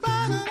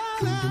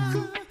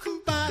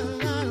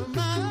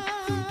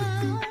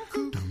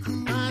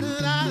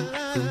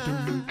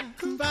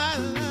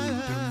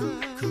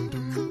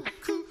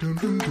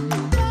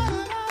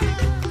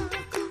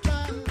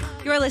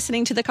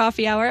listening to The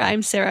Coffee Hour.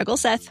 I'm Sarah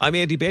Gulseth. I'm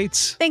Andy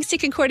Bates. Thanks to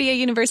Concordia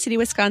University,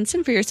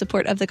 Wisconsin for your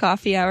support of The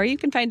Coffee Hour. You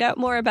can find out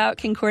more about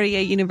Concordia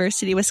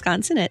University,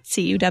 Wisconsin at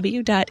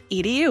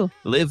cuw.edu.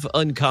 Live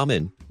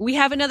uncommon. We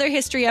have another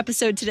history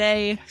episode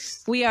today.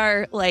 We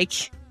are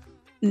like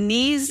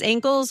knees,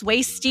 ankles,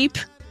 waist deep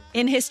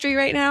in history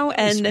right now.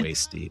 And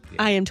waist deep, yeah.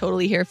 I am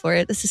totally here for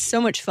it. This is so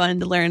much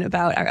fun to learn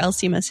about our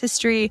LCMS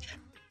history,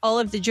 all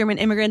of the German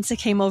immigrants that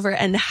came over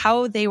and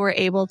how they were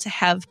able to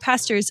have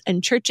pastors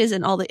and churches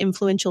and all the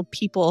influential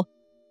people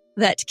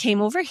that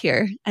came over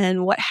here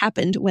and what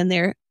happened when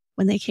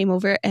they came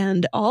over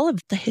and all of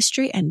the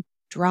history and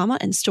drama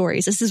and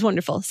stories. This is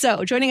wonderful.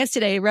 So joining us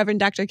today, Reverend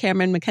Dr.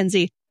 Cameron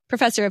McKenzie,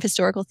 Professor of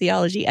Historical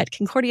Theology at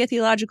Concordia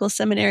Theological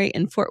Seminary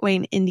in Fort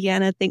Wayne,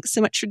 Indiana. Thanks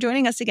so much for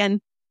joining us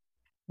again.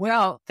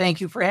 Well, thank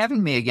you for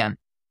having me again.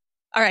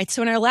 All right.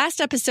 So in our last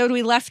episode,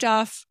 we left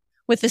off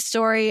with the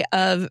story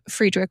of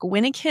Friedrich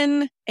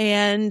Wyneken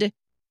and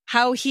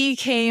how he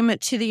came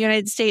to the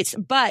United States.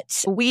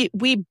 But we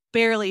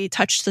barely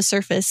touched the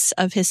surface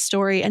of his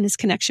story and his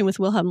connection with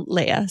Wilhelm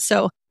Leah.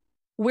 So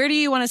where do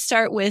you want to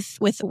start with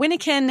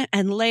Wyneken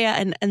and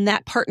Leah and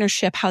that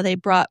partnership, how they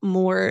brought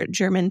more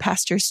German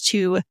pastors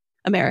to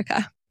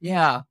America?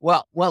 Yeah.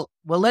 Well,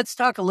 let's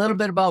talk a little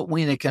bit about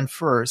Wyneken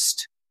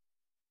first,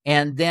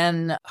 and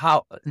then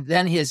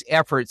his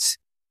efforts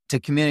to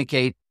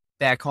communicate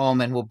back home,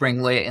 and we'll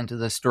bring Leah into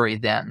the story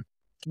then.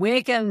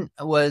 Wyneken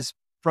was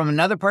from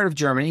another part of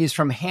Germany. He's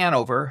from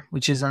Hanover,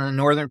 which is in the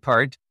northern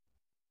part.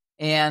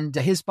 And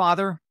his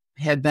father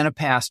had been a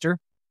pastor,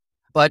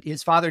 but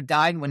his father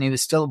died when he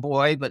was still a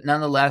boy. But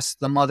nonetheless,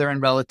 the mother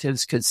and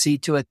relatives could see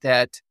to it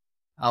that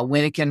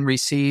Wyneken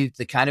received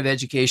the kind of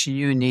education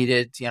you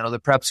needed, the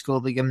prep school,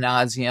 the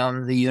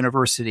gymnasium, the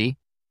university.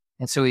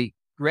 And so he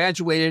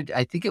graduated,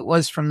 I think it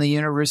was from the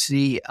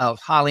University of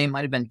Halle,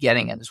 might have been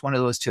Göttingen. It's one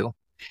of those two.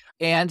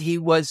 And he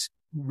was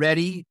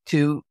ready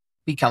to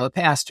become a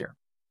pastor.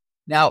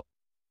 Now,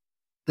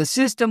 the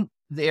system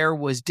there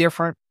was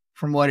different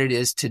from what it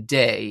is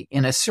today.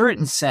 In a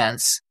certain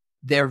sense,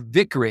 their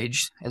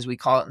vicarage, as we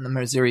call it in the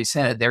Missouri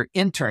Synod, their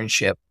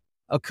internship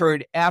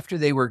occurred after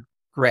they were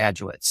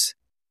graduates.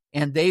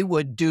 And they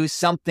would do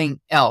something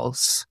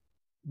else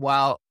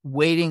while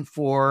waiting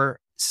for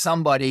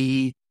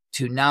somebody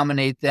to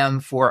nominate them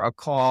for a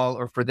call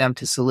or for them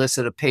to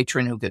solicit a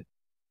patron who could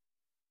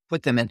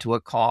put them into a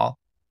call.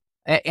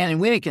 And in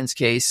Wyneken's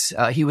case,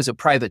 he was a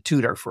private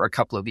tutor for a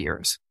couple of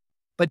years.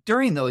 But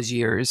during those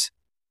years,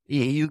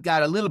 you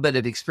got a little bit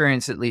of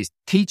experience, at least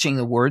teaching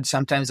the word,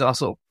 sometimes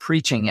also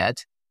preaching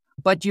it.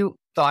 But you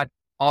thought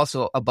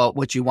also about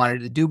what you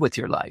wanted to do with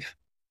your life.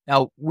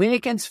 Now,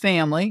 Wyneken's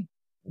family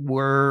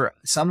were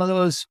some of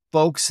those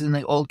folks in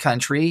the old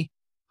country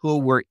who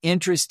were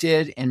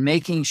interested in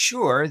making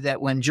sure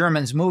that when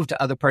Germans moved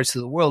to other parts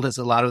of the world, as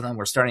a lot of them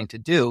were starting to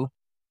do,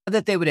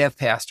 that they would have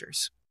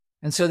pastors.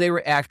 And so they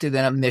were active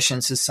in a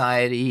mission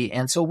society.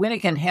 And so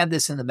Wyneken had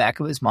this in the back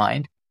of his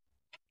mind.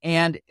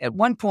 And at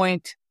one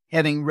point,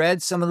 having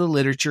read some of the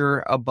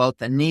literature about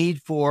the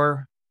need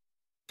for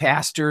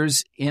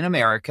pastors in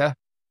America,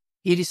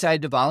 he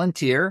decided to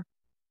volunteer.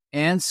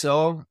 And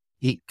so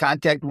he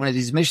contacted one of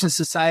these mission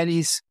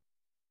societies.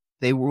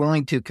 They were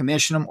willing to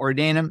commission him,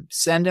 ordain him,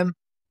 send him,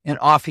 and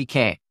off he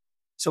came.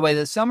 So by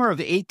the summer of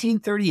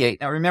 1838,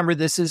 now remember,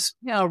 this is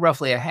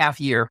roughly a half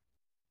year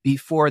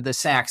before the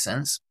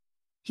Saxons.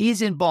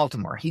 He's in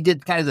Baltimore. He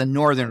did kind of the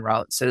northern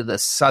route instead of the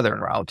southern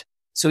route.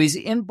 So he's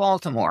in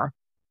Baltimore,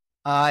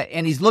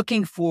 and he's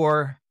looking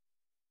for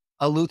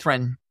a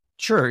Lutheran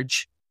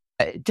church.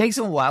 It takes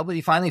him a while, but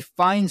he finally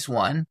finds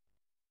one.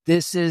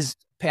 This is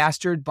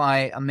pastored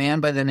by a man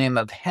by the name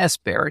of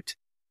Hesbert.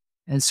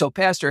 And so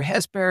Pastor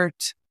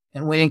Hesbert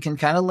and Wyneken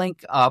kind of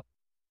link up.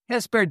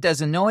 Hesbert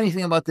doesn't know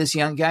anything about this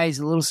young guy. He's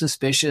a little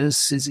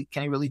suspicious.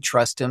 Can he really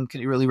trust him?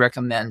 Can he really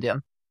recommend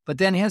him? But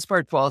then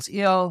Hesbert falls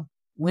ill.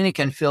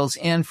 Wyneken fills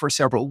in for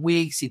several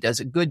weeks. He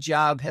does a good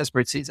job.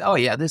 Hesbert says, oh,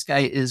 yeah, this guy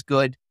is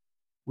good.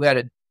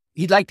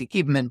 He'd like to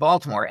keep him in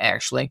Baltimore,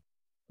 actually.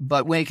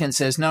 But Wyneken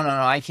says, no,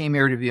 I came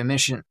here to be a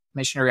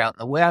missionary out in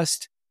the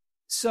West.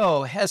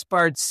 So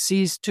Hesbert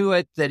sees to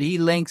it that he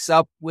links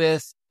up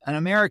with an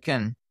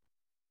American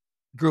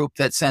group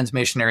that sends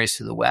missionaries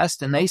to the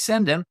West, and they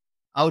send him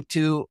out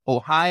to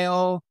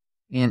Ohio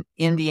and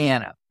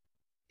Indiana.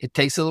 It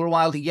takes a little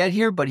while to get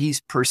here, but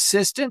he's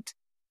persistent.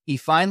 He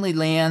finally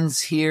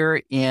lands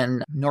here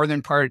in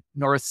northeastern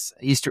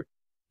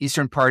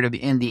part of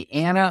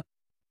Indiana.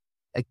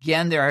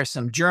 Again, there are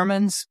some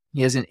Germans.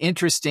 There's an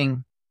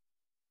interesting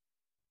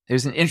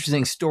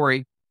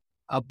story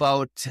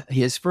about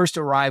his first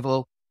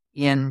arrival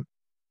in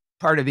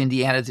part of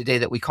Indiana today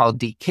that we call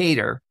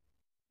Decatur.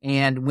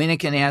 And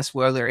Wyneken asks,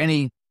 well, are there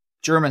any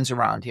Germans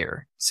around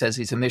here? Says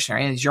he's a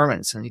missionary, any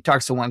Germans? And he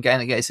talks to one guy,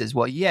 and the guy says,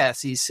 well,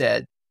 yes. He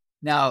said,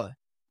 now,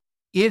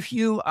 if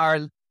you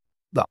are,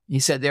 well, he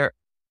said, there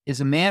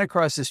is a man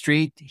across the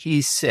street.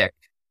 He's sick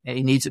and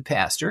he needs a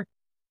pastor.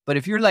 But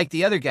if you're like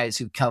the other guys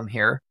who come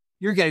here,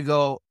 you're going to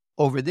go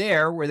over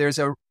there where there's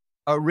a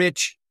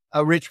rich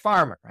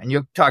farmer, and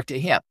you'll talk to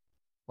him.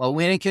 Well,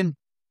 Wyneken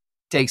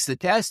takes the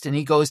test, and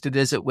he goes to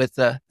visit with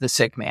the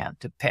sick man,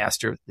 to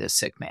pastor this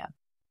sick man.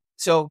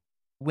 So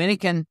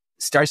Wyneken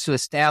starts to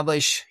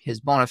establish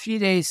his bona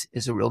fides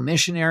as a real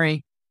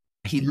missionary.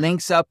 He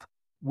links up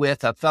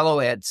with a fellow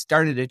who had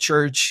started a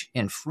church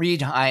in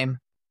Friedheim,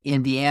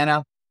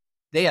 Indiana.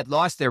 They had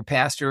lost their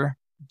pastor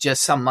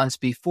just some months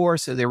before,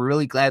 so they were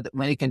really glad that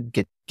Wyneken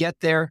could get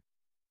there.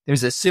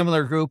 There's a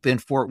similar group in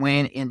Fort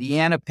Wayne,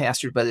 Indiana,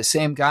 pastored by the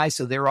same guy,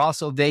 so they're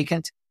also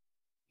vacant.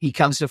 He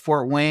comes to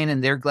Fort Wayne,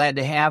 and they're glad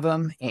to have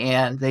him,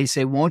 and they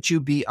say, "Won't you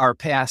be our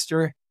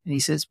pastor?" And he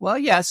says, "Well,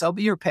 yes, I'll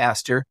be your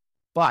pastor,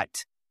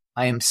 but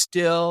I am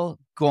still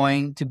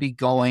going to be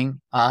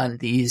going on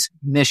these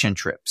mission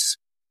trips."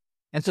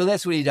 And so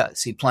that's what he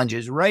does. He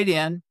plunges right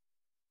in,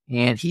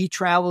 and he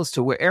travels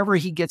to wherever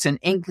he gets an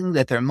inkling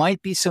that there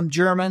might be some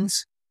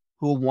Germans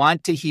who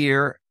want to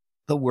hear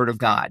the word of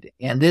God.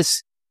 And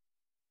this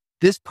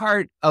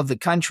part of the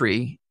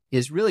country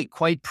is really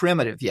quite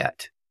primitive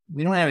yet.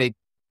 We don't have any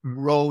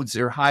roads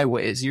or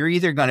highways. You're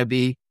either going to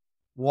be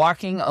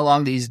walking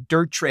along these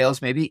dirt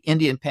trails, maybe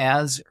Indian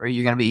paths, or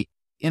you're going to be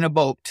in a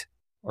boat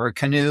or a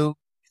canoe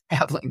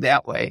traveling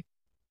that way.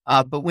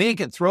 But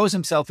Wyneken throws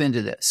himself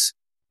into this.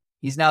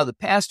 He's now the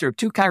pastor of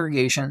 2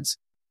 congregations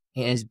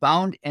and is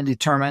bound and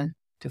determined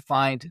to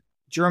find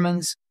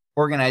Germans,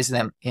 organize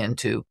them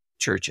into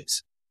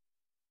churches.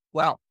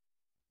 Well,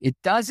 it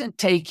doesn't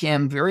take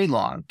him very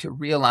long to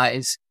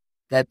realize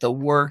that the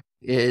work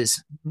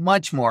is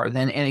much more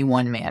than any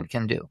one man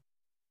can do.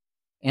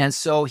 And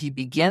so he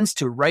begins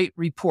to write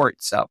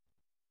reports up.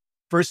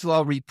 First of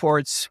all,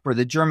 reports for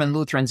the German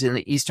Lutherans in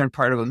the eastern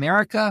part of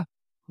America,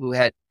 who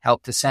had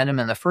helped to send him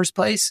in the first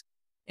place.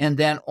 And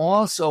then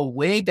also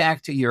way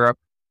back to Europe,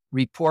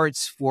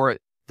 reports for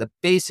the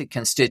basic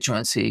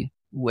constituency,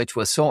 which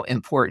was so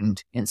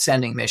important in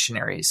sending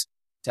missionaries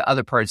to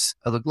other parts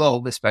of the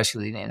globe,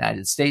 especially the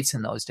United States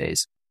in those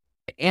days.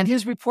 And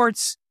his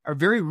reports are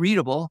very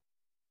readable,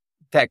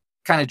 in fact,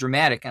 kind of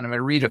dramatic. And I'm going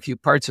to read a few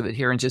parts of it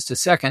here in just a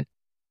second.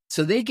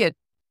 So they get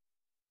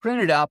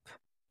printed up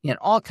in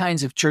all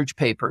kinds of church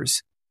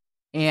papers,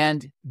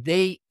 and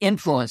they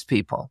influence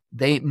people.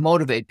 They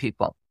motivate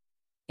people.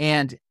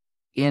 And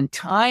in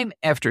time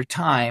after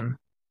time,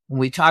 when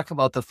we talk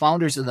about the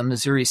founders of the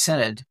Missouri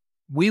Synod,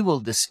 we will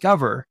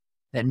discover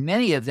that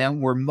many of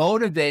them were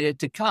motivated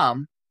to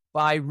come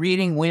by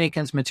reading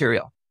Wyneken's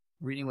material.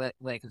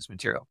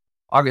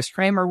 August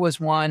Kramer was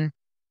one.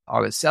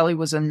 August Selle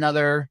was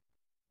another.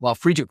 Well,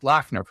 Friedrich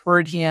Lochner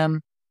heard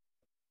him.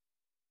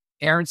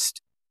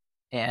 Ernst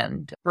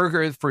and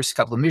Berger, the first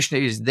couple of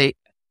missionaries,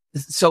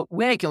 so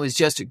Wyneken was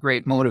just a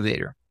great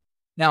motivator.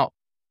 Now,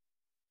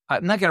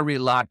 I'm not going to read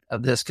a lot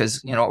of this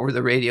because, over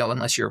the radio,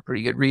 unless you're a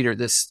pretty good reader,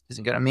 this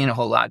isn't going to mean a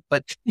whole lot.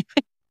 But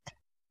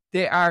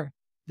there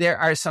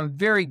are some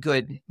very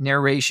good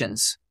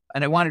narrations.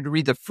 And I wanted to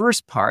read the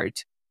first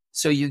part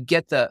so you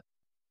get the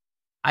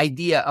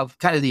idea of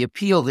kind of the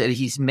appeal that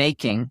he's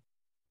making.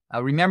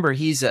 Remember,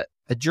 he's a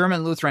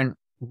German Lutheran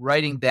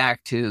writing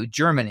back to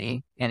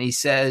Germany, and he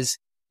says,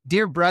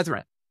 "Dear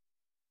brethren,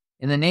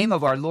 in the name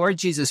of our Lord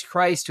Jesus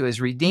Christ, who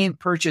has redeemed,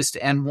 purchased,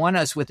 and won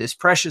us with his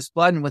precious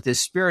blood and with his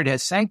Spirit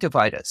has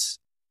sanctified us,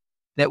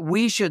 that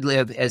we should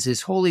live as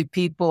his holy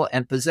people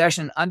and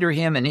possession under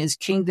him in his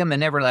kingdom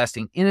and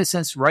everlasting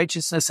innocence,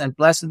 righteousness, and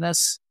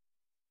blessedness,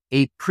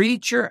 a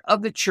preacher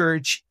of the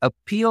church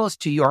appeals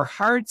to your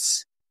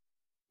hearts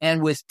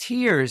and with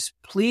tears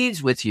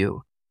pleads with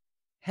you,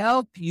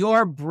 help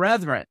your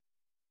brethren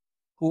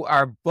who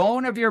are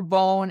bone of your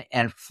bone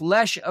and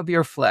flesh of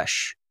your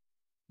flesh,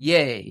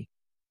 yea,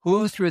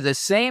 who through the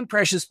same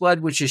precious blood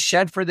which is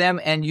shed for them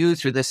and you,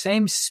 through the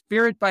same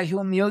Spirit by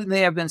whom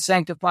they have been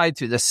sanctified,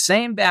 through the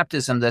same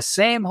baptism, the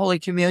same Holy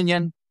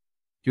Communion,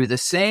 through the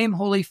same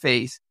holy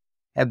faith,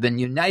 have been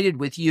united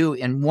with you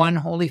in one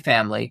holy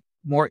family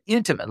more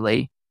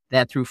intimately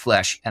than through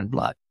flesh and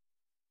blood."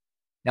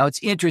 Now,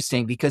 it's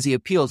interesting because he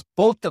appeals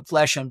both to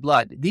flesh and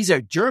blood. These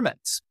are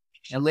Germans.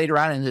 And later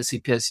on in this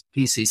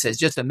piece, he says,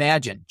 just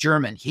imagine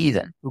German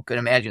heathen. Who could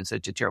imagine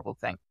such a terrible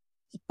thing?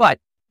 But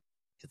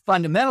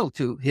fundamental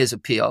to his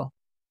appeal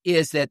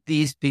is that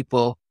these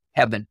people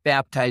have been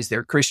baptized.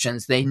 They're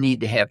Christians. They need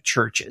to have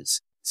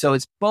churches. So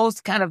it's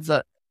both kind of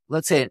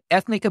let's say, an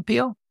ethnic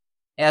appeal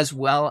as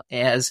well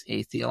as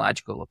a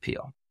theological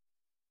appeal.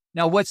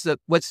 Now, what's the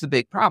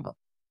big problem?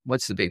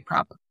 What's the big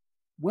problem?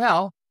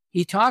 Well,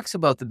 he talks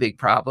about the big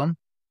problem,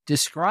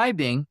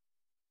 describing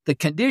the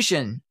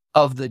condition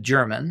of the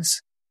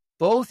Germans,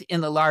 both in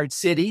the large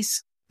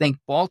cities, think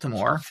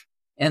Baltimore,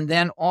 and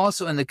then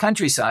also in the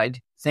countryside,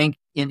 think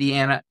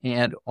Indiana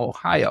and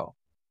Ohio.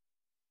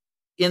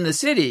 In the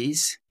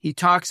cities, he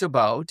talks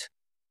about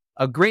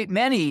a great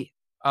many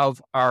of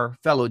our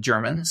fellow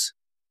Germans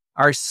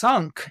are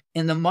sunk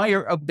in the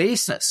mire of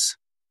baseness.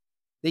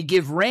 They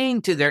give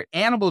rein to their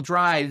animal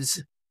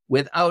drives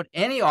without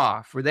any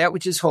awe for that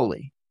which is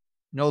holy,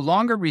 no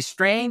longer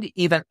restrained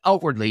even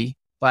outwardly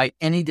by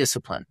any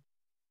discipline.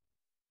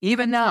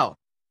 Even now,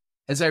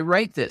 as I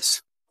write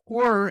this,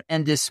 horror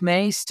and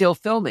dismay still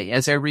fill me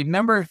as I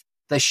remember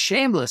the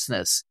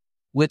shamelessness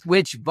with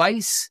which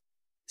vice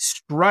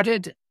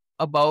strutted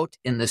about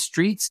in the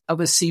streets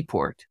of a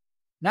seaport,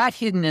 not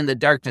hidden in the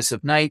darkness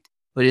of night,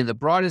 but in the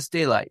broadest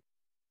daylight,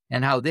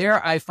 and how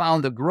there I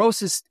found the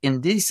grossest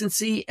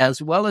indecency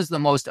as well as the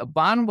most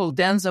abominable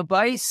dens of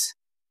vice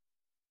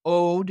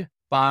owed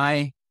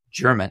by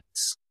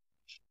Germans.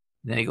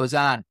 Then he goes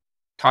on,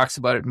 talks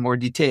about it in more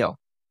detail.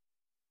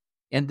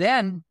 And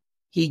then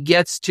he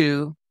gets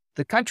to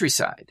the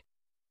countryside.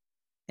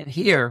 And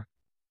here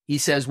he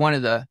says one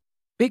of the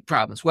big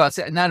problems, well, it's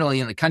not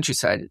only in the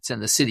countryside, it's in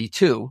the city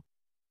too,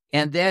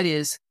 and that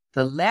is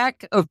the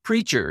lack of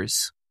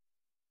preachers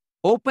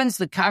opens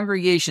the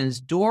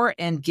congregation's door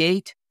and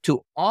gate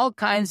to all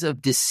kinds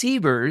of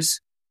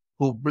deceivers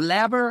who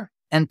blabber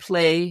and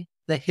play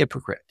the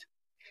hypocrite.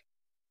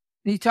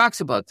 And he talks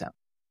about them.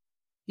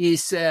 He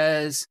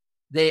says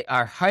they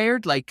are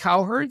hired like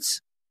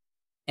cowherds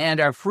and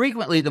are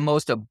frequently the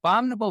most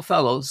abominable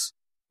fellows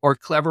or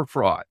clever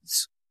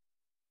frauds.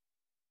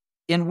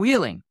 In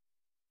Wheeling,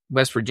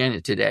 West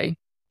Virginia today,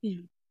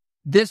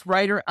 this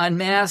writer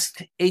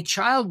unmasked a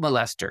child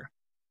molester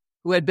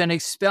who had been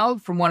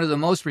expelled from one of the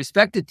most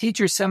respected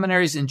teacher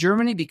seminaries in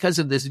Germany because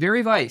of this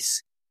very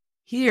vice.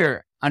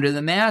 Here, under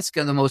the mask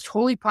of the most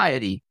holy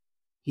piety,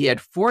 he had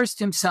forced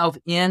himself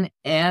in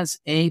as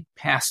a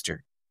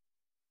pastor.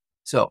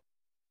 So,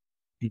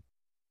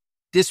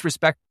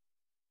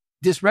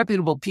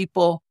 disreputable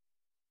people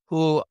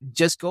who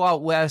just go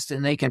out west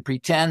and they can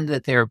pretend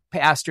that they're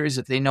pastors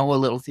if they know a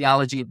little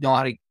theology, know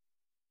how to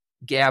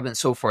gab and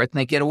so forth, and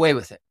they get away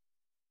with it.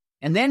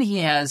 And then he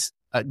has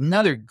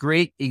another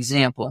great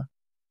example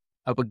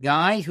of a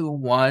guy who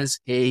was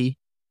a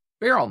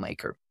barrel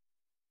maker.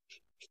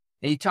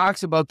 And he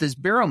talks about this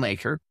barrel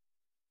maker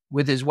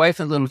with his wife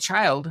and little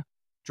child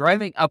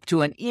driving up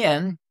to an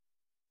inn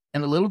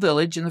in a little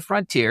village in the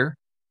frontier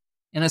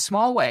in a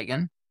small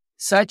wagon,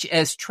 such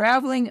as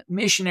traveling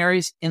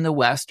missionaries in the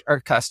West are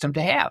accustomed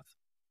to have.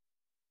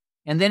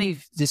 And then he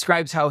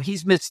describes how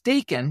he's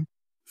mistaken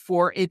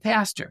for a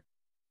pastor.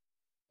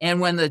 And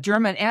when the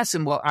German asks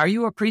him, well, are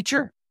you a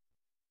preacher?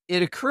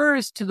 It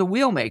occurs to the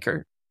barrel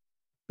maker,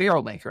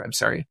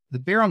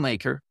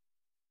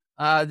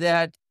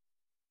 that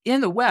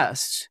in the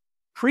West,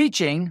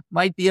 preaching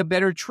might be a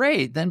better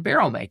trade than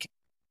barrel making.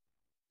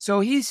 So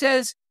he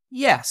says,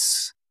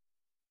 yes,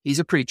 he's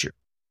a preacher.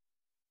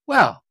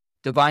 Well,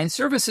 divine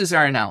services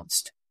are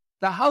announced.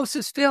 The house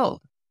is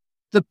filled.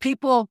 The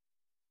people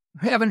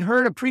haven't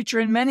heard a preacher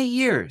in many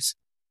years.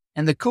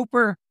 And the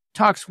cooper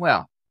talks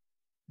well.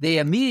 They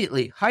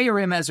immediately hire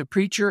him as a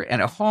preacher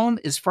and a home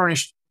is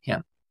furnished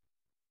him.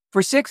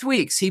 For 6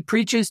 weeks, he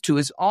preaches to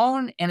his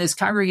own and his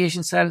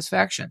congregation's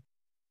satisfaction.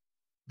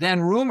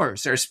 Then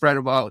rumors are spread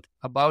about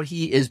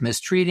he is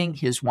mistreating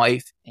his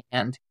wife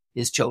and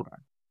his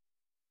children.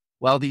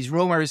 Well, these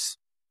rumors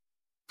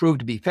prove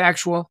to be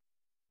factual,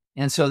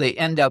 and so they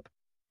end up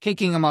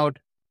kicking him out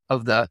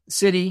of the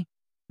city.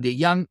 The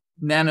young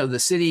men of the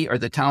city, or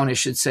the town, I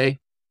should say,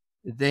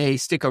 they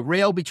stick a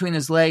rail between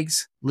his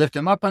legs, lift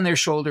him up on their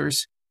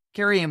shoulders,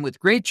 carry him with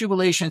great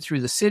jubilation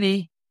through the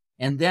city,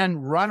 and then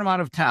run him out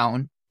of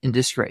town in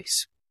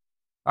disgrace.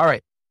 All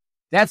right,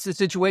 that's the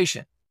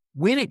situation.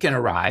 Wyneken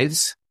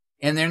arrives,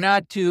 and they're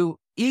not too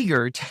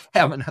eager to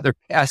have another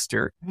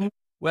pastor.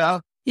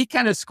 Well, he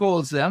kind of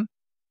scolds them,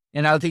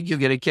 and I think you'll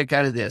get a kick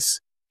out of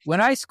this.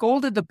 When I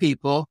scolded the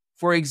people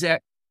for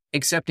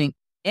accepting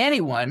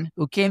anyone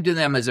who came to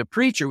them as a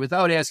preacher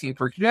without asking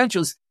for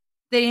credentials,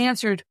 they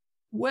answered,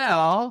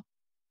 well,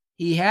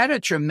 he had a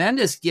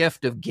tremendous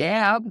gift of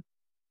gab.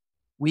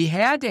 We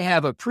had to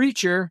have a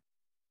preacher,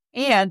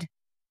 and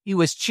he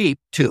was cheap,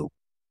 too.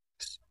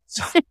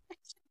 So,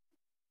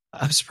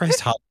 I'm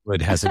surprised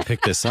Hollywood hasn't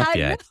picked this up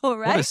yet. I know,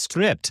 right? What a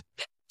script.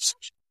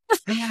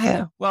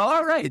 Well,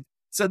 all right.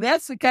 So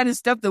that's the kind of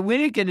stuff that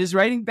Wyneken is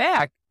writing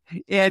back.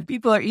 And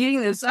people are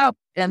eating this up,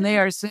 and they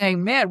are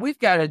saying, man, we've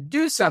got to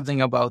do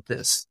something about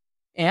this.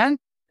 And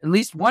at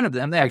least one of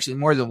them, actually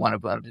more than one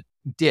of them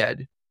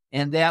did,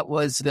 and that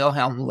was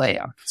Wilhelm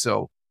Leah.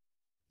 So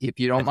if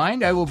you don't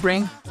mind, I will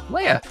bring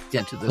Leah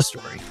into the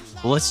story.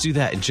 Well, let's do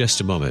that in just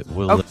a moment.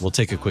 We'll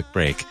take a quick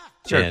break.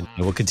 Sure. And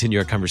we'll continue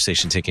our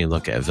conversation taking a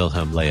look at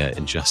Wilhelm Leah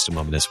in just a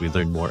moment as we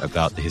learn more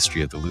about the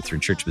history of the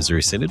Lutheran Church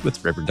Missouri Synod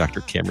with Reverend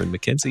Dr. Cameron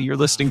McKenzie. You're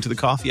listening to The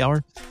Coffee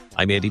Hour.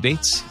 I'm Andy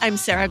Bates. I'm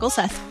Sarah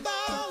Golseth.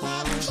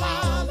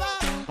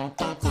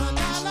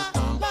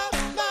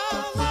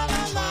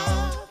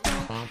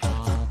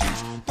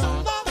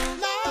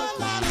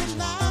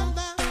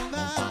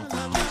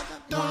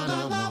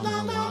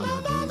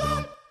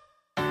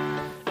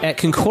 At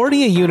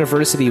Concordia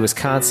University,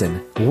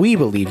 Wisconsin, we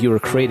believe you were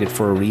created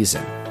for a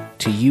reason: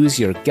 to use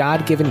your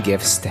God-given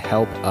gifts to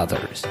help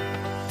others,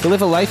 to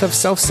live a life of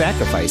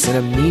self-sacrifice in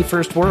a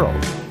me-first world,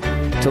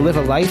 to live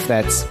a life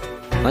that's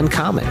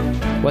uncommon.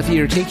 Whether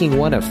you're taking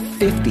one of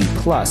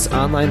 50-plus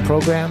online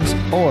programs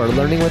or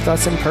learning with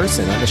us in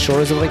person on the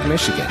shores of Lake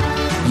Michigan,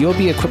 you'll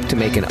be equipped to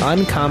make an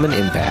uncommon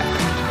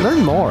impact.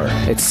 Learn more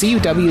at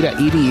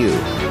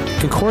cuw.edu.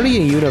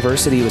 Concordia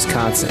University,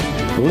 Wisconsin.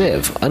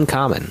 Live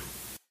uncommon.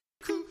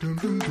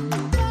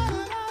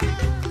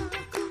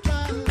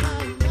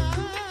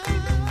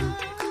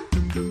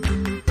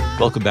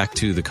 Welcome back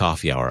to the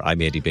Coffee Hour.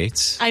 I'm Andy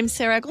Bates. I'm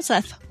Sarah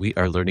Eggleseth. We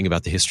are learning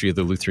about the history of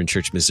the Lutheran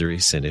Church Missouri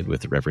Synod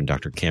with the Reverend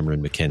Dr.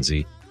 Cameron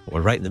McKenzie.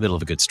 We're right in the middle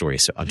of a good story,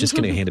 so I'm just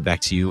going to hand it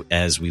back to you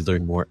as we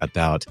learn more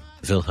about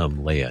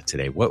Wilhelm Leah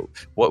today. What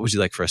would you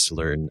like for us to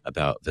learn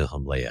about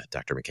Wilhelm Leah,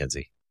 Dr.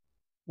 McKenzie?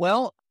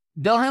 Well,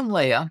 Wilhelm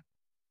Leah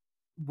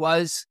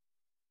was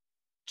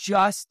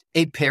just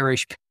a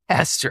parish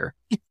pastor,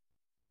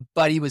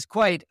 but he was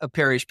quite a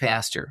parish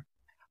pastor.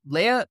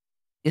 Leah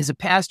is a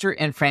pastor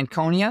in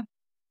Franconia.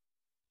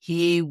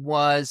 He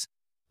was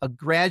a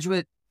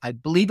graduate, I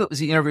believe it was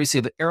the University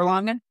of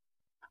Erlangen.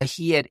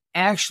 He had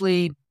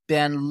actually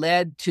been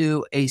led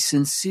to a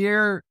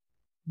sincere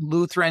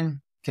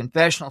Lutheran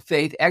confessional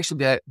faith,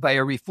 actually by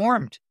a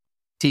Reformed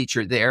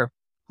teacher there,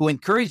 who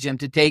encouraged him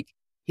to take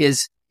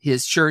his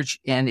church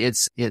and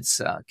its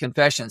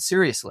confession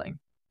seriously.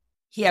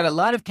 He had a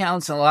lot of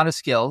talents and a lot of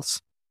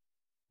skills,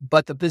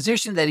 but the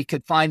position that he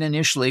could find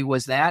initially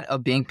was that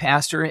of being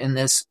pastor in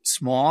this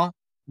small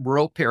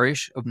rural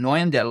parish of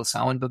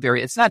Neuendettelsau in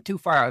Bavaria. It's not too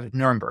far out of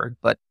Nuremberg,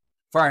 but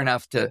far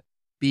enough to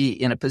be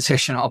in a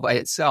position all by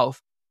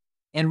itself.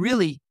 And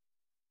really,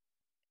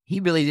 he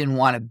really didn't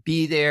want to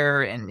be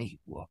there. And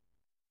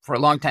for a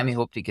long time, he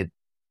hoped he could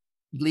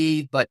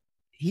leave, but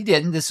he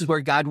didn't. This is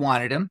where God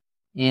wanted him.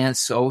 And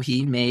so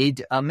he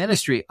made a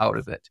ministry out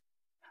of it.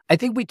 I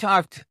think we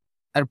talked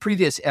at a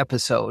previous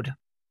episode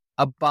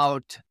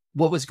about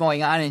what was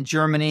going on in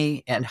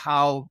Germany and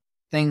how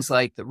things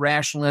like the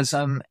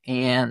rationalism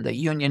and the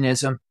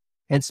unionism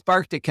had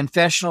sparked a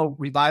confessional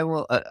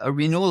revival, a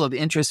renewal of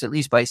interest, at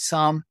least by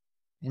some,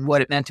 in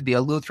what it meant to be a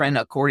Lutheran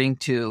according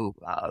to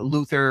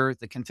Luther,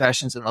 the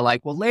confessions and the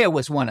like. Well, Leah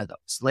was one of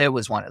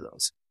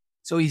those.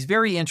 So he's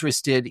very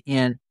interested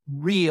in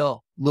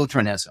real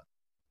Lutheranism.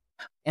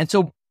 And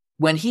so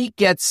when he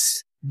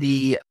gets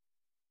the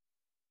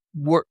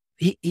work,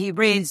 he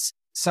reads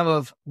some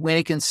of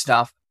Wynneken's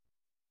stuff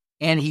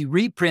and he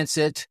reprints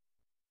it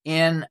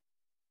in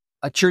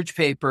a church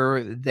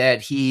paper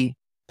that he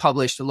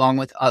published along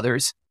with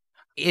others.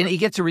 And he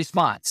gets a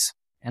response.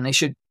 And I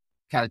should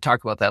kind of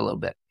talk about that a little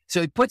bit.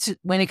 So he puts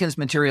Wynneken's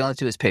material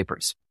into his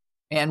papers.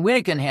 And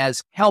Wynneken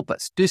has, help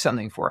us, do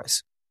something for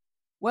us.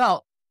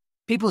 Well,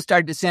 people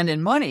started to send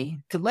in money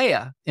to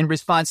Leah in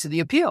response to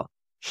the appeal.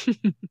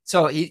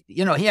 So he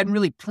hadn't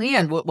really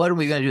planned what are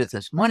we going to do with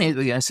this money? Are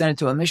we going to send it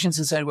to a mission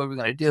society? What are we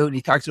going to do? And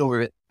he talked it over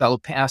with fellow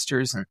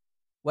pastors. And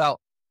well,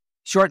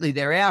 shortly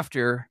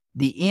thereafter,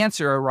 the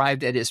answer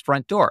arrived at his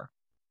front door.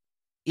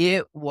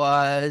 It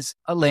was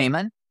a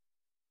layman.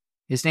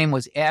 His name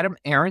was Adam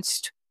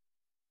Ernst.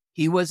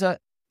 He was a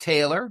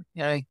tailor.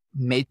 He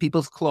made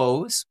people's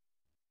clothes.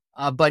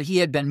 But he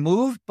had been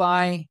moved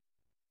by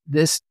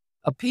this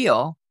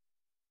appeal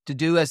to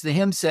do as the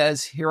hymn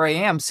says, "Here I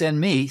am, send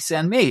me,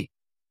 send me."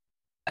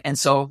 And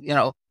so,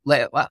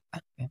 Leah, well,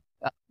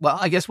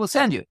 I guess we'll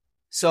send you.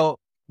 So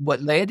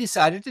what Leah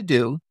decided to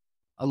do,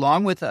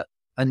 along with a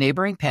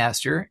neighboring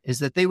pastor, is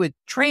that they would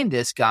train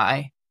this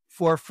guy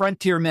for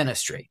frontier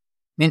ministry.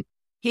 I mean,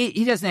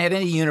 he doesn't have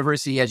any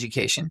university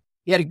education.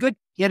 He had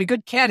a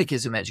good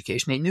catechism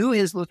education. He knew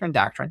his Lutheran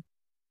doctrine,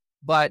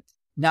 but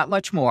not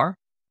much more.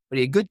 But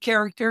he had good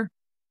character,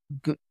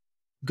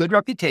 good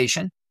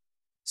reputation.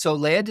 So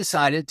Leah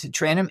decided to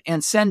train him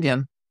and send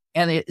him.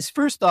 And his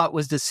first thought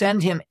was to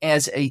send him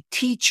as a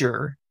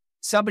teacher,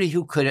 somebody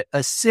who could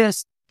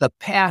assist the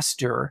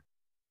pastor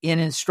in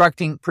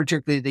instructing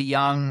particularly the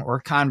young or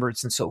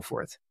converts and so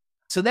forth.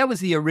 So that was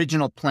the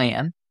original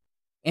plan.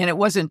 And it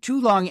wasn't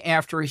too long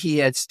after he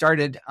had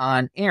started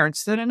on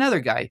Ernst that another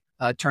guy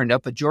turned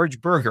up, a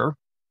George Berger.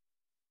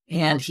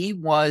 And he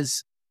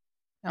was,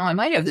 now I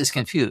might have this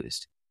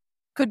confused.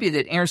 Could be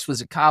that Ernst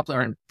was a cobbler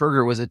and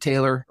Berger was a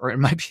tailor, or it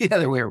might be the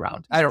other way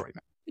around. I don't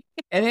remember.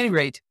 At any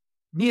rate,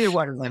 neither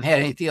one of them had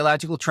any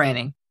theological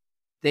training.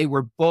 They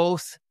were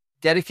both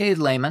dedicated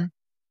laymen.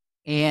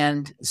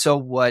 And so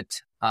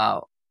what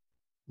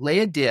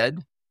Leah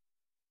did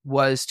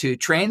was to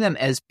train them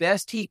as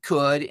best he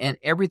could in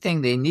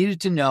everything they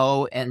needed to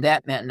know. And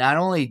that meant not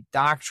only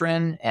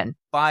doctrine and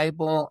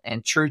Bible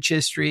and church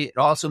history, it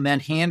also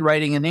meant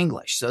handwriting in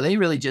English. So they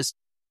really just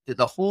did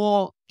the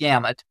whole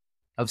gamut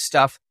of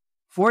stuff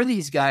for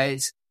these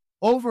guys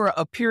over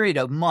a period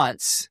of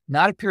months,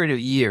 not a period of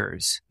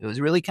years. It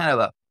was really kind of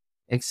a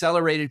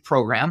accelerated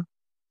program.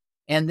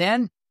 And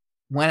then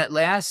when at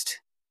last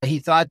he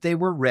thought they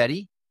were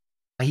ready,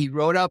 he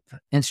wrote up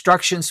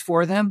instructions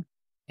for them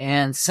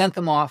and sent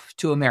them off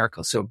to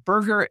America. So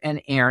Berger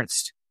and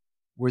Ernst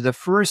were the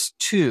first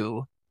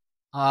two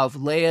of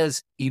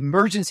Leah's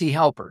emergency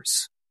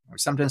helpers, or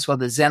sometimes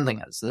called the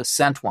Sendlinges, the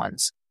sent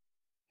ones,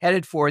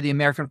 headed for the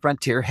American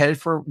frontier, headed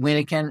for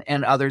Wynneken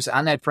and others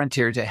on that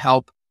frontier to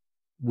help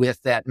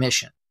with that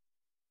mission.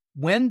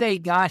 When they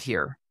got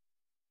here,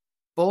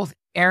 both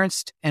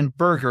Ernst and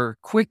Berger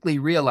quickly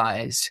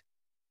realized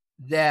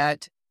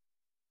that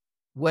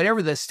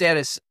whatever the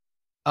status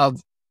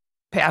of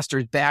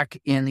pastors back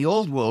in the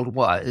old world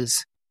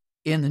was,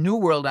 in the new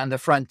world on the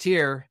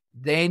frontier,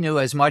 they knew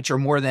as much or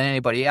more than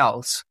anybody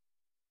else.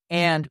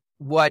 And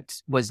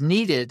what was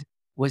needed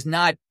was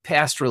not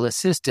pastoral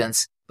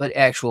assistants, but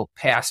actual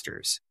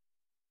pastors.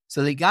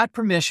 So they got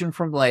permission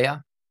from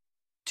Leah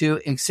to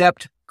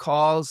accept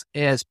calls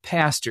as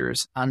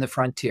pastors on the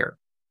frontier.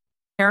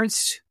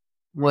 Parents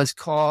was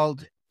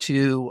called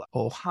to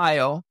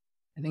Ohio.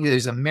 I think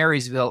there's a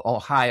Marysville,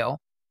 Ohio.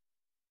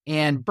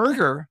 And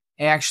Berger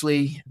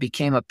actually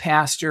became a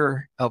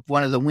pastor of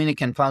one of the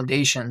Wyneken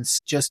foundations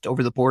just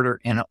over the border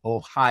in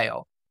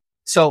Ohio.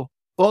 So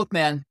both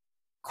men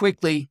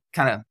quickly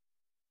kind of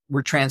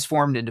were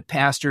transformed into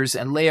pastors,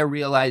 and Leah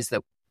realized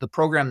that the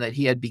program that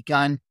he had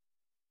begun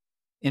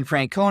in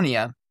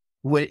Franconia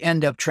would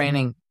end up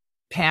training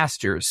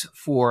pastors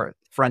for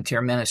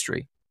frontier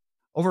ministry.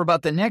 Over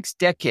about the next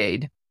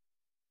decade,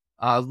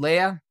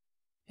 Leah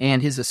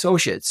and his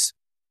associates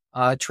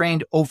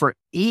trained over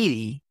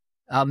 80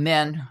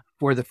 men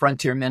for the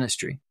frontier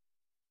ministry.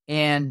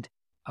 And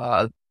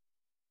the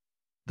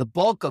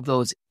bulk of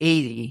those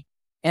 80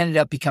 ended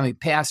up becoming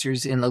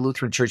pastors in the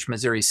Lutheran Church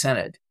Missouri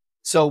Synod.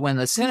 So when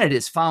the Synod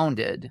is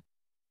founded,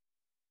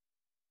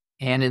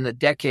 and in the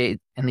decade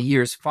and the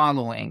years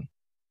following,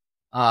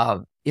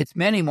 it's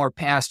many more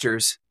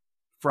pastors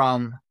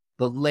from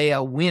the Leah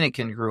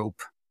Wyneken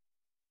group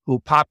who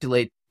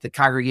populate the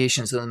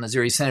congregations of the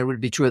Missouri Synod. Would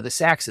be true of the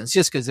Saxons,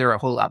 just because there are a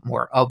whole lot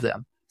more of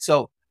them.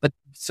 So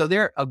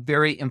they're a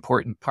very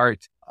important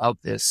part of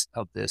this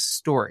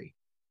story.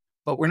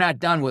 But we're not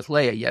done with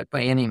Leah yet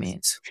by any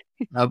means,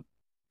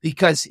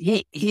 because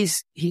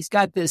he's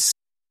got this.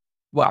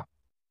 Well,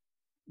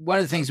 one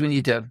of the things we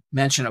need to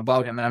mention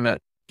about him, and I'm going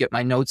to get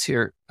my notes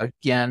here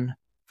again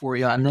for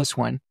you on this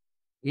one,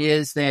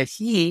 is that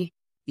he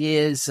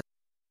is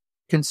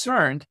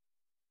concerned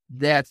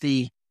that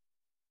the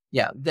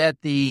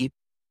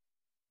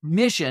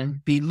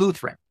mission be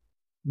Lutheran,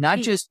 not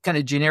just kind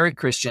of generic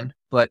Christian,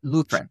 but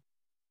Lutheran.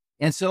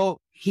 And so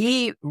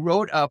he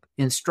wrote up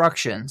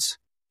instructions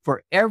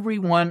for every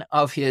one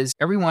of his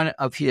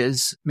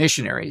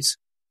missionaries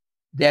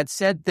that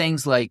said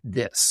things like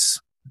this.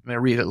 I'm going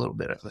to read a little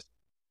bit of it.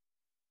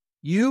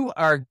 You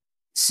are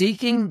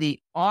seeking the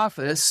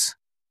office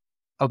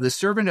of the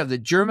servant of the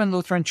German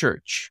Lutheran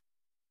Church.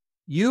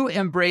 You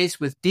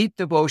embrace with deep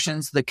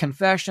devotions the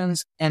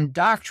confessions and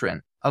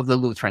doctrine of the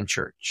Lutheran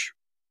Church.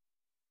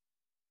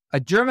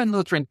 A German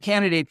Lutheran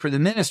candidate for the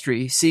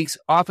ministry seeks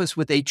office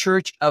with a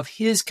church of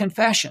his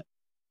confession.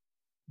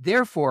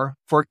 Therefore,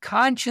 for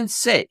conscience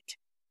sake,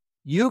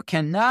 you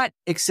cannot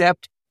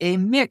accept a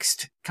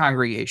mixed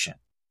congregation.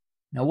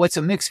 Now, what's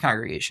a mixed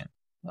congregation?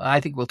 Well,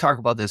 I think we'll talk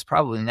about this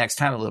probably next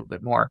time a little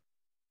bit more.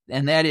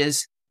 And that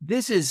is,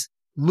 this is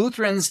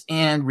Lutherans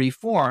and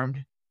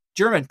Reformed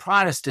German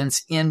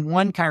Protestants in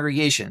one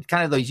congregation,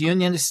 kind of those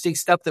unionistic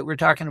stuff that we're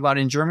talking about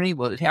in Germany.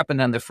 Well, it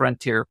happened on the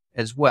frontier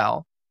as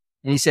well.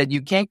 And he said,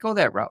 you can't go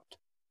that route.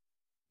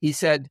 He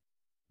said,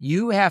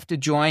 you have to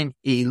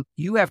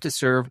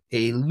serve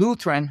a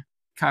Lutheran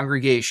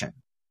congregation.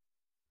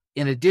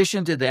 In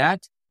addition to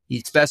that, he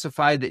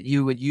specified that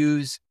you would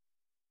use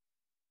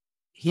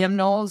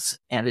hymnals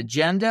and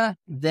agenda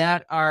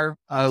that are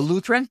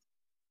Lutheran,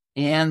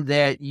 and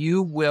that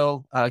you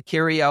will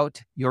carry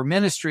out your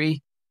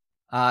ministry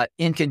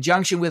in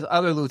conjunction with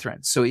other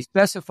Lutherans. So he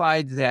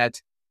specified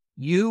that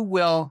you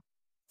will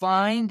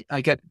find,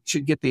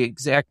 should get the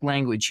exact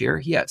language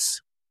here.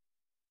 Yes.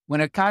 When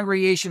a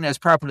congregation has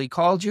properly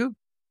called you,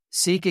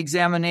 seek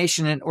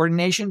examination and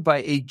ordination by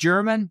a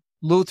German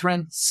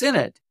Lutheran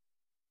synod.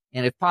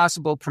 And if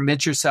possible,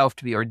 permit yourself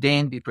to be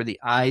ordained before the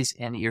eyes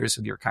and ears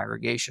of your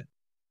congregation.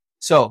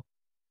 So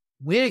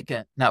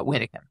Leah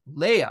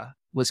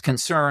was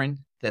concerned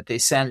that they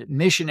send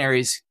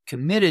missionaries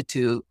committed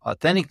to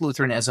authentic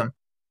Lutheranism,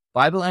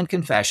 Bible and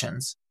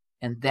confessions,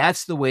 and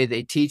that's the way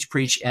they teach,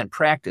 preach, and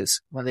practice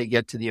when they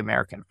get to the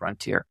American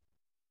frontier.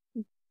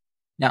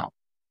 Now,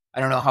 I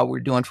don't know how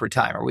we're doing for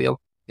time. Are we got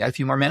a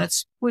few more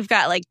minutes? We've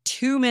got like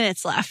 2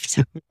 minutes left.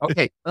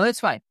 Okay, well, that's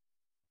fine.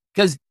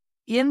 Because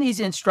in these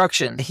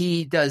instructions,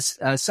 he does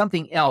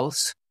something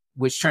else,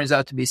 which turns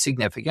out to be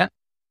significant.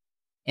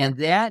 And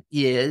that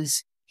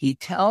is, he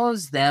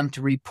tells them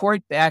to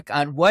report back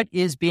on what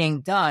is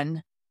being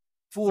done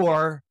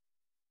for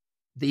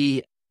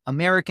the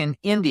American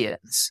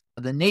Indians,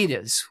 the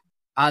natives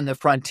on the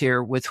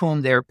frontier with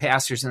whom their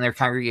pastors and their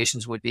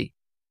congregations would be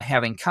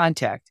having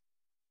contact.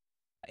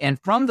 And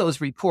from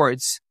those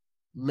reports,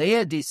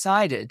 Leah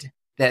decided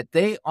that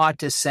they ought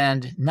to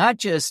send not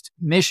just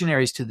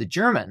missionaries to the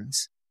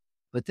Germans,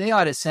 but they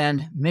ought to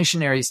send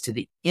missionaries to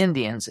the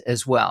Indians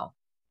as well.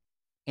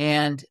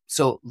 And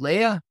so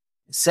Leah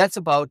sets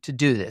about to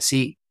do this.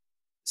 He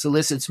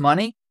solicits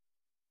money,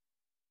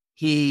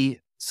 he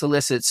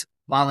solicits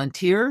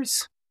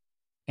volunteers,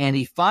 and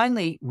he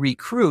finally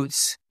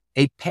recruits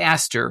a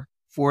pastor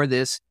for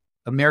this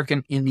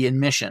American Indian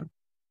mission.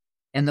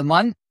 And the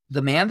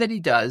man that he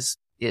does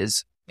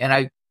is, and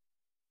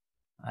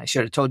I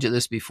should have told you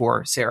this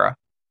before, Sarah,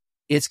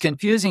 it's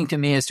confusing to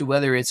me as to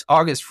whether it's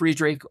August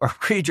Friedrich or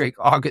Friedrich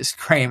August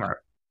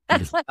Kramer.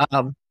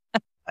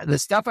 The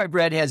stuff I've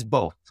read has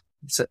both.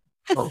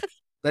 But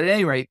at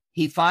any rate,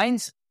 he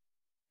finds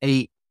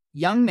a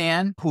young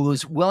man who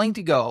is willing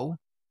to go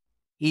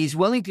he's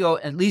willing to go,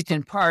 at least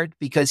in part,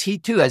 because he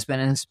too has been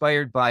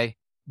inspired by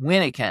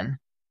Winnekin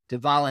to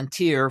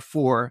volunteer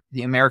for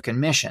the American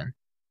mission.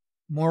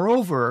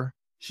 Moreover,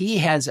 he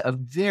has a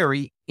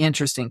very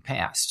interesting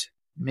past.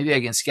 Maybe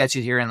I can sketch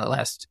it here in the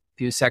last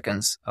few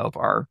seconds of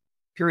our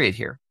period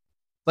here.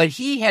 But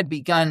he had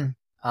begun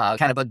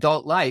kind of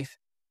adult life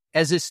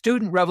as a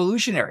student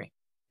revolutionary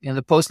in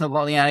the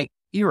post-Napoleonic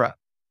era,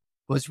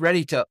 was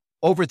ready to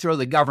overthrow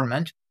the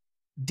government,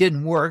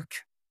 didn't work.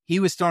 He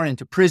was thrown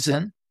into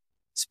prison,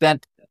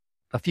 spent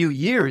a few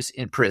years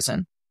in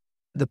prison.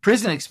 The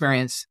prison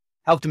experience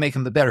helped to make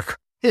him a better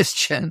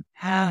Christian.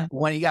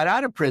 When he got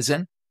out of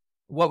prison,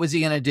 what was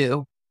he going to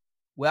do?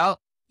 Well,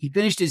 he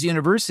finished his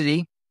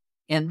university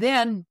and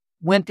then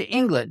went to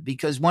England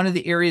because one of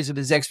the areas of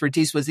his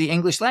expertise was the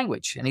English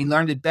language, and he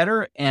learned it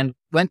better and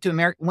went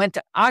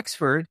to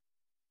Oxford,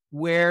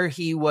 where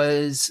he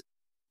was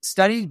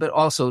studied but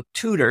also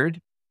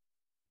tutored.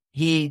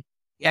 He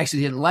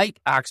actually didn't like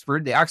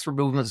Oxford. The Oxford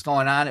movement was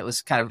going on. It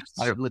was kind of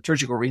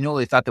liturgical renewal.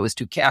 He thought that was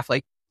too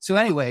Catholic. So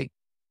anyway,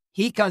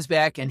 he comes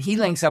back and he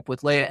links up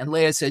with Leah, and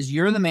Leah says,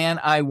 "You're the man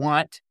I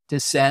want to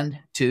send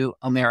to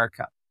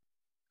America."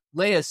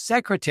 Leah's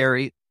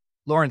secretary,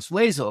 Lawrence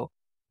Lazo,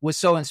 was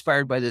so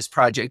inspired by this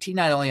project, he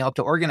not only helped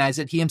to organize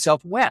it, he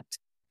himself went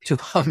to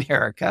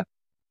America.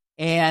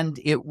 And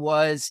it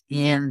was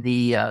in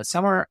the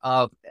summer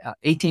of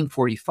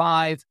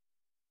 1845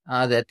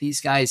 that these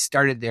guys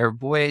started their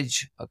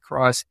voyage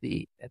across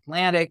the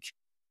Atlantic.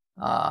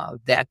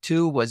 That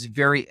too was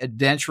very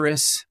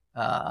adventurous.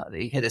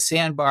 They hit a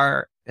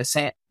sandbar.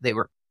 They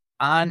were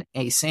on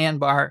a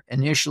sandbar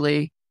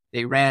initially.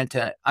 They ran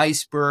into an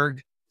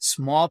iceberg.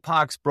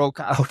 Smallpox broke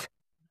out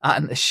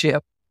on the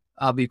ship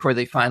before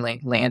they finally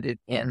landed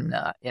in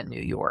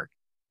New York.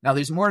 Now,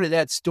 there's more to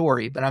that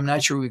story, but I'm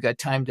not sure we've got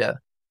time to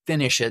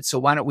finish it. So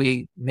why don't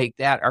we make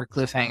that our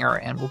cliffhanger,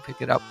 and we'll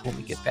pick it up when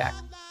we get back.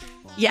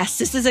 Yes,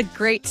 this is a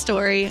great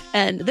story.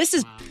 And this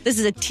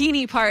is a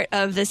teeny part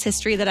of this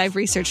history that I've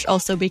researched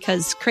also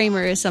because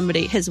Kramer is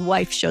somebody, his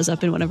wife shows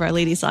up in one of our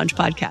Ladies Lounge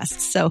podcasts.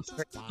 So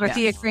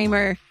Dorothea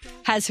Kramer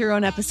has her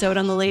own episode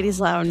on the Ladies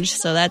Lounge.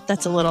 So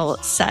that's a little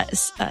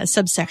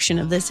subsection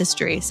of this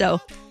history. So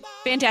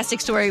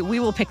fantastic story. We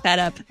will pick that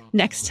up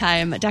next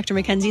time. Dr.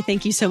 Mackenzie,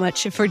 thank you so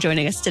much for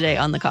joining us today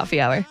on the Coffee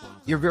Hour.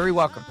 You're very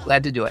welcome.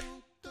 Glad to do it.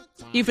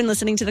 You've been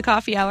listening to the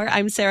Coffee Hour.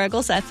 I'm Sarah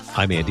Gulseth.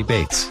 I'm Andy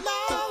Bates.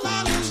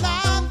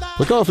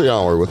 The Coffee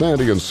Hour with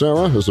Andy and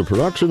Sarah is a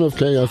production of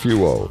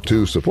KFUO.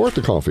 To support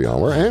the Coffee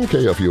Hour and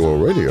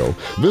KFUO Radio,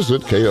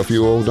 visit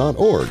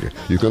KFUO.org.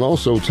 You can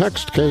also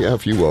text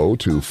KFUO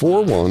to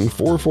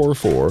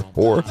 41444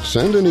 or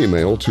send an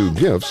email to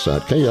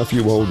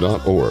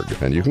gifts@KFUO.org.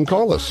 And you can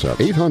call us at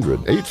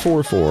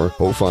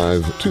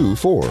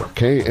 800-844-0524.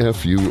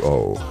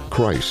 KFUO.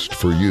 Christ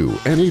for you,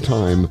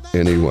 anytime,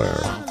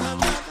 anywhere.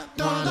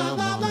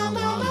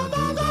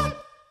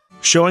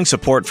 Showing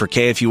support for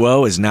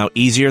KFUO is now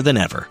easier than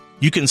ever.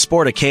 You can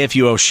sport a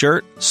KFUO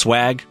shirt,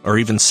 swag, or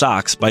even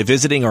socks by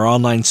visiting our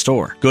online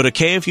store. Go to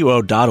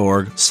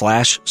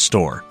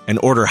kfuo.org/store and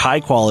order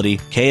high-quality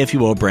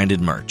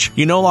KFUO-branded merch.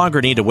 You no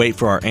longer need to wait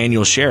for our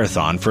annual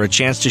share-a-thon for a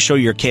chance to show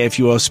your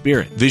KFUO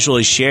spirit.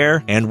 Visually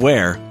share and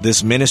wear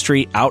this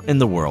ministry out in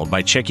the world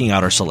by checking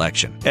out our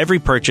selection. Every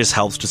purchase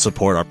helps to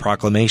support our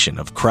proclamation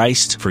of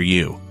Christ for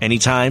you,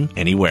 anytime,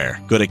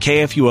 anywhere. Go to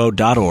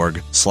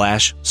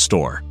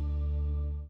kfuo.org/store.